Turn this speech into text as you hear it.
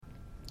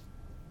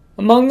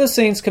Among the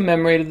saints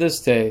commemorated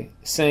this day,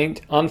 Saint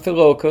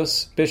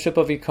Amphilochius, Bishop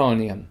of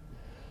Iconium,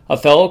 a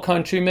fellow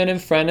countryman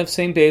and friend of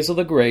Saint Basil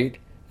the Great,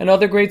 and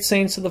other great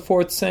saints of the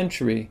 4th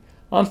century.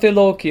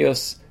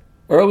 Amphilochius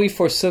early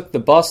forsook the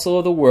bustle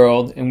of the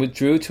world and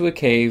withdrew to a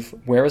cave,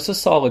 where as a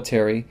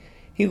solitary,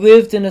 he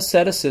lived in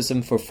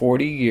asceticism for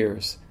 40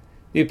 years.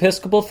 The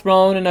episcopal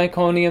throne in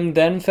Iconium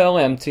then fell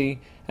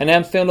empty, and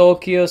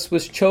Amphilochius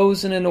was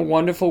chosen in a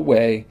wonderful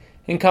way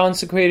and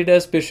consecrated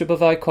as Bishop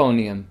of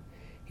Iconium.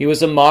 He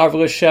was a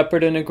marvelous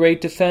shepherd and a great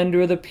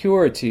defender of the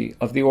purity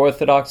of the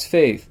Orthodox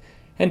faith,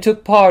 and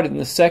took part in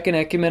the Second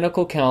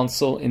Ecumenical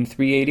Council in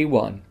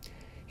 381.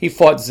 He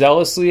fought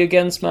zealously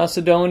against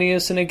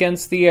Macedonius and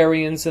against the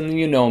Arians and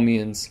the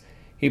Eunomians.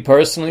 He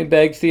personally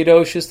begged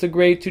Theodosius the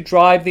Great to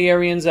drive the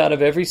Arians out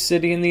of every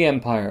city in the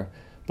empire,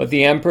 but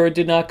the emperor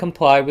did not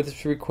comply with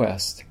his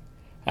request.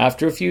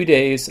 After a few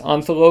days,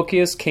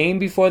 Amphilochius came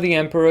before the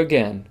emperor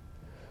again.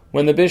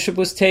 When the bishop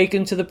was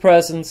taken to the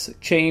presence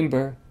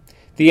chamber,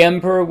 the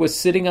emperor was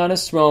sitting on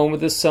his throne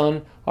with his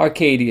son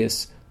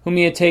Arcadius, whom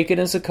he had taken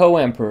as a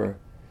co-emperor,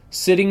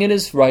 sitting in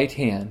his right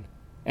hand.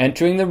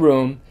 Entering the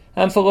room,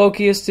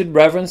 Amphilochius did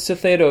reverence to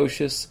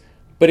Theodosius,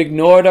 but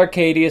ignored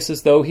Arcadius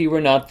as though he were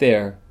not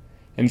there.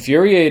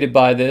 Infuriated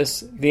by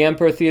this, the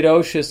Emperor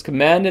Theodosius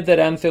commanded that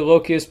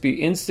Amphilochius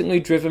be instantly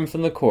driven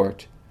from the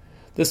court.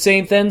 The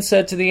saint then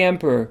said to the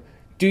emperor,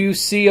 "Do you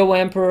see, O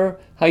emperor,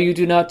 how you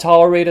do not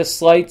tolerate a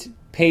slight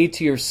paid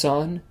to your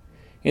son?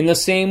 In the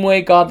same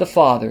way God the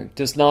Father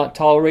does not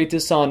tolerate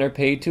dishonor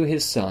paid to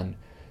his Son,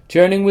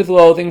 turning with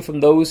loathing from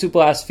those who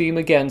blaspheme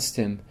against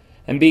him,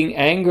 and being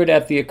angered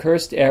at the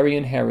accursed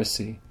Arian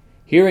heresy."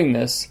 Hearing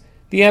this,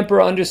 the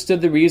emperor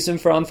understood the reason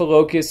for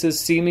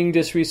Amphilochius' seeming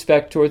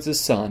disrespect towards his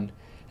son,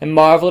 and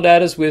marveled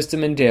at his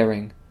wisdom and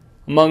daring.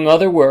 Among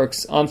other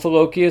works,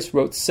 Amphilochius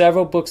wrote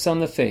several books on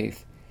the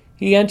faith.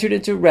 He entered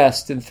into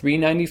rest in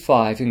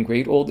 395 in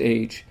great old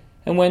age,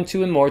 and went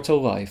to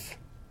immortal life.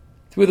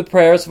 Through the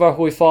prayers of our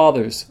Holy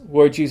Fathers,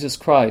 Lord Jesus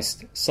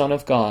Christ, Son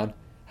of God,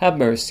 have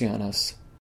mercy on us.